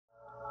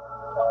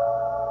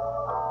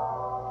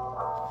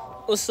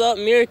What's up,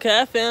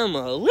 Meerkat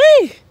family?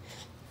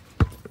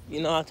 You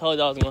know, I told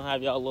y'all I was gonna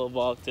have y'all a little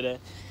vlog today.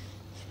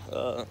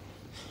 We're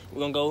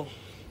gonna go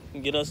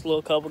get us a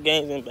little couple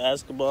games in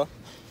basketball.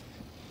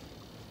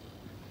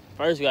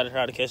 First, we gotta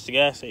try to catch the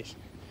gas station.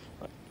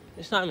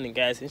 It's not even a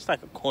gas station, it's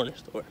like a corner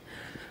store.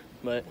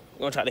 But we're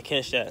gonna try to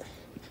catch that.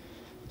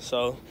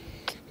 So,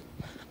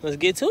 let's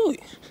get to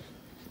it.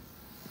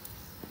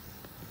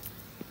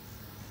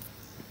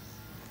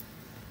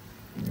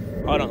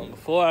 Hold on,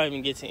 before I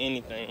even get to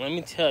anything, let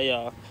me tell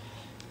y'all,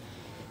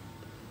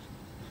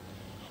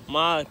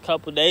 my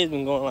couple days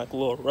been going like a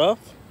little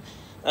rough.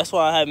 That's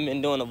why I haven't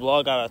been doing the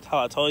vlog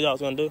how I told y'all I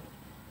was gonna do.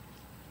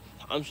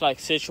 I'm just like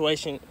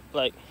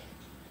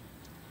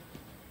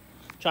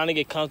trying to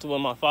get comfortable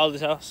in my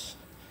father's house.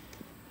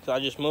 Cause I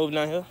just moved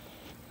down here.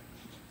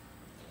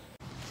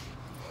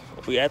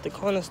 We at the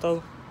corner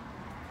store.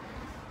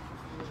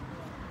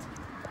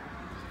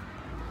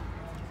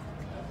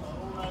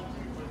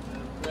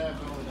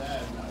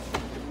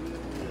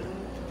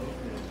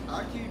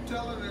 I keep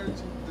telling her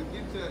to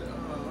get that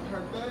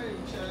her thing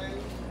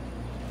changed.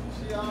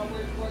 She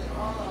always wait.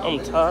 I'm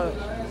tired.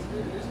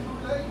 It's too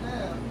late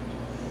now.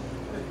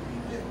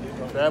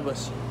 Grab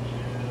us.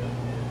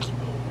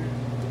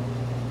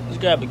 Let's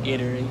grab a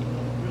Gatorade.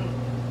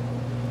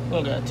 We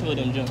don't got two of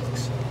them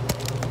junks.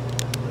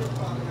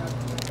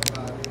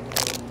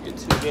 Get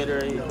two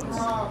Gatorades.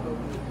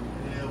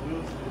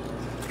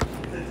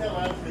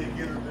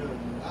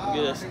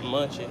 Get us some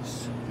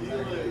munchies.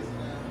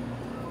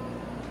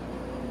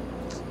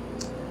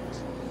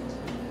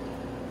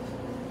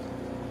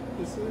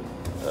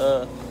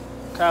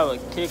 Kind of a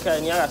Kit Kat,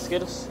 and y'all got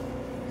Skittles?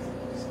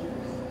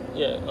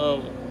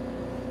 Yeah,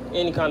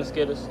 any kind of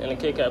Skittles and a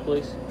Kit Kat,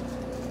 please.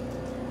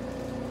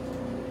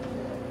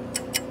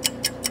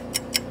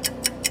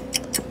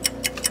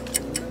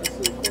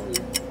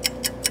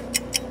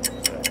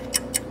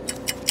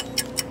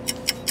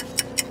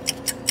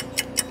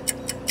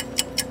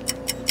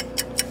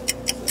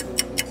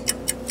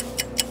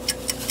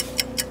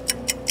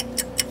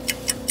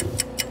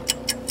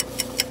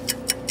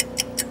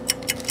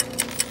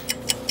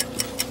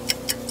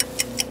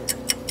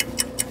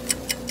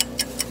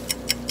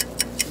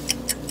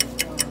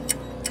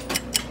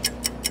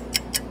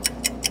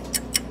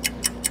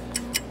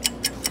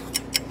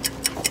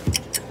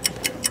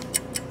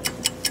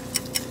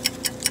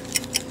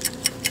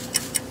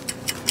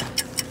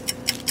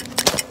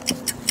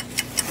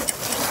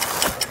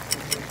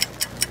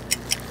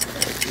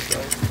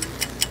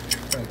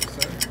 Thank you,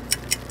 sir.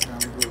 I'm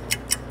good.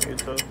 You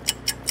too.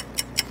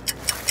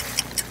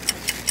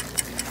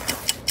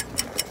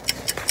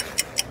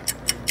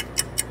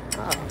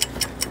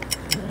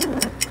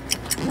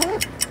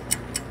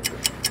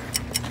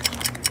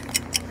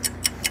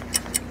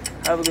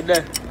 Have a good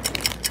day.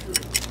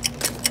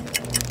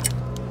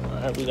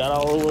 Alright, we got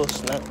all the little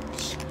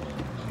snacks.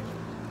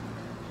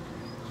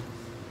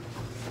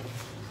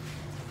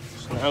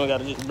 So now we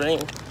gotta just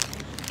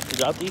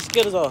drop these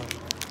Skittles off.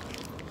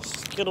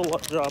 Skittle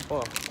drop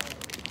off.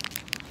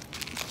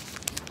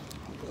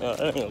 Yeah,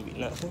 that ain't gonna be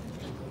nothing.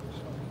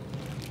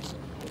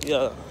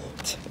 Yeah.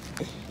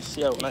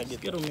 See how when I get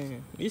Skittle,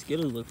 man. These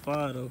Skittles look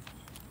fire though.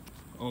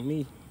 On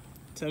me.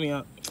 Tell me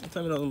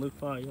those look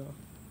fire, y'all.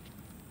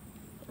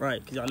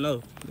 Right, cause y'all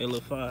know they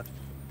look fire.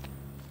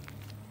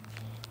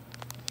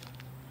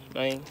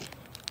 Man,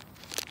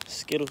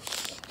 Skittles.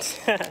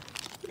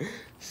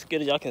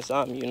 Skittles, y'all can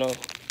sign me, you know.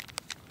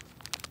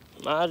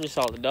 I just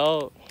saw the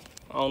dog.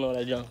 I don't know where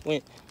that junk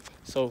went.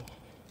 So,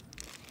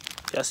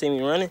 y'all see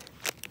me running?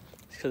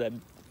 It's cause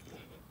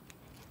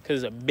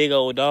it's a big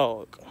old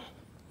dog.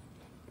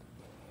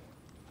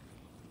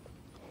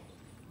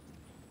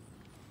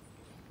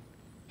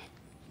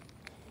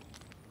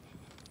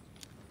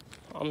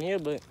 I'm here,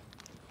 but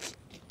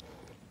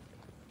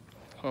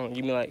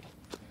give me like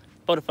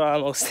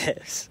 45 more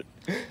steps.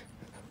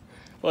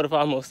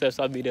 45 more steps,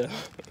 I'll be there.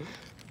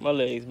 My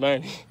legs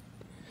burning.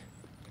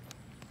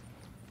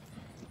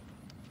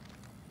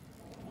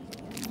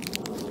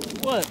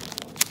 What?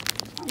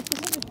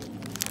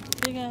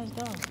 Big ass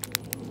dog.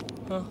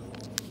 Huh?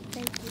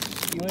 Thank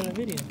you. You in the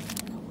video?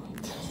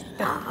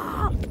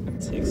 Stop.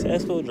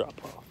 Successful drop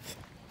off.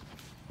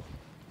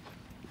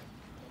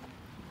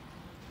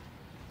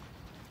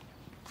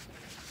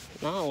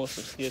 Now I want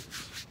some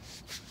Skittles.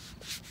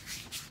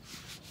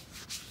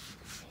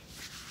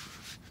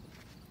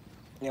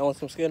 Y'all want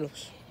some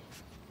Skittles?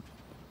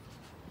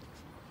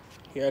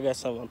 Here, I got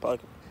some in my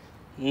pocket.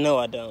 No,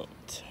 I don't.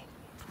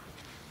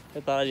 I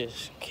thought I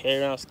just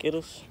carry around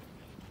Skittles.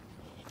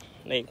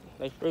 They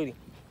fruity.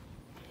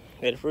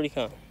 They're the fruity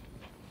kind.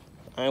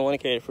 I didn't want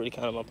to carry the fruity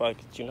kind in my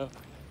pocket, you know?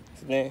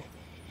 So then,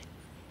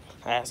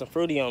 I had some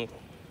fruity on me.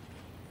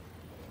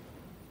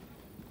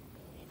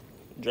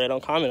 Dre,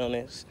 don't comment on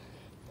this.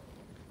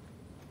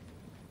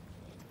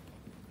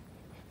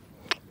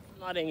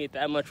 I didn't get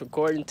that much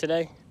recording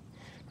today,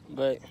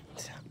 but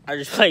I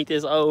just played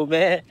this old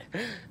man.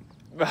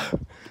 Bro,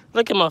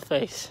 look at my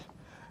face.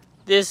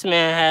 This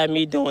man had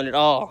me doing it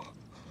all.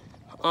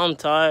 I'm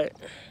tired.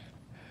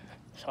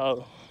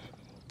 So,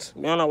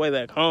 We on our way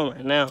back home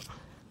right now.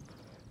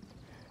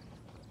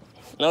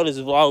 I know this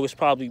vlog was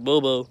probably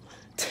Bobo.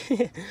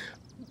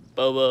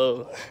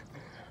 Bobo.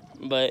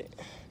 But,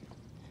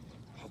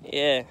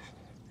 yeah.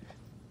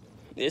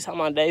 This is how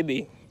my day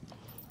be.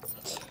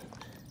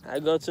 I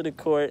go to the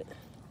court,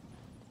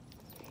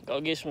 go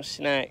get some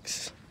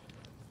snacks,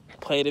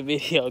 play the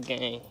video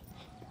game,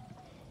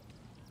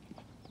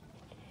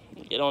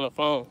 get on the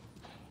phone.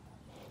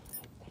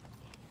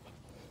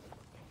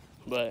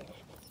 But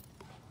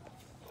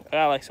I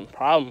got like some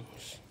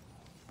problems.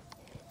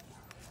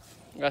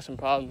 I got some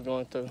problems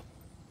going through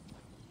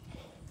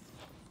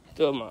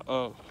my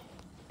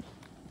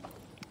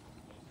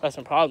got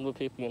some problems with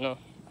people, you know.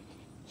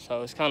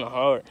 So it's kind of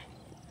hard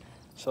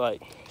to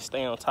like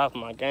stay on top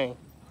of my game.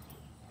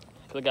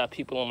 Cause I got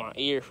people on my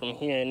ear from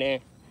here and there.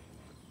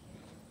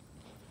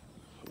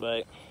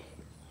 But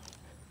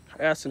I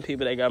got some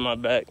people that got my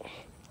back.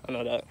 I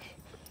know that.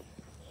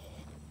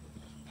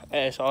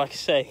 That's all I can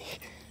say.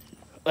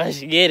 Let's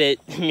get it,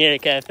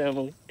 Meerkat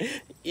family.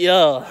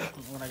 Yeah.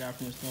 What I got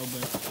from the store,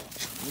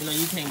 but you know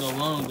you can't go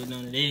wrong with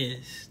none of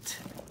this.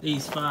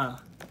 These 5.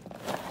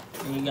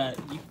 And you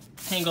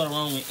can't go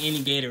wrong with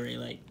any Gatorade.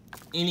 Like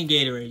any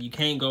Gatorade, you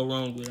can't go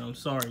wrong with it. I'm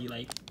sorry,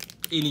 like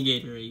any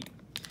Gatorade.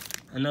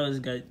 I know it's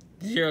got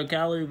 0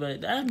 calorie,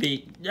 but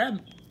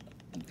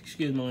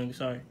excuse my language,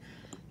 sorry.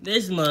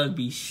 This mug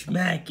be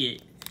smack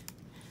it.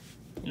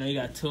 You know, you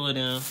got 2 of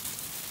them.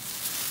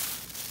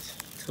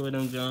 2 of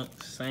them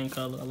junks, same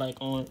color. I like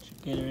orange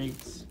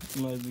Gatorades. This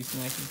mug be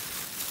smacking.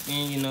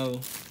 And you know,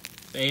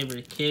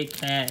 favorite Kit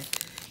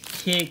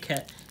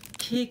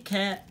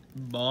Kat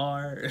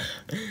bar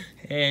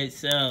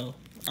itself.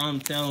 I'm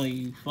telling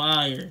you,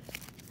 fire.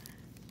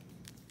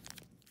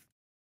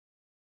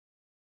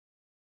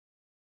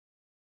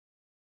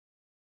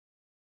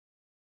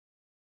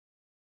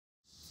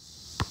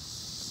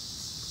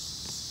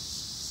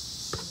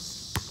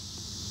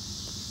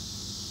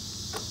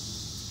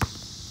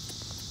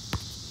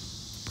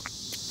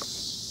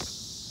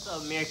 What's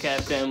up,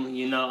 Meerkat family?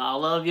 You know, I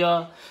love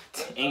y'all.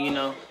 And, you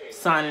know,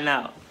 signing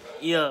out.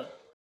 Yeah.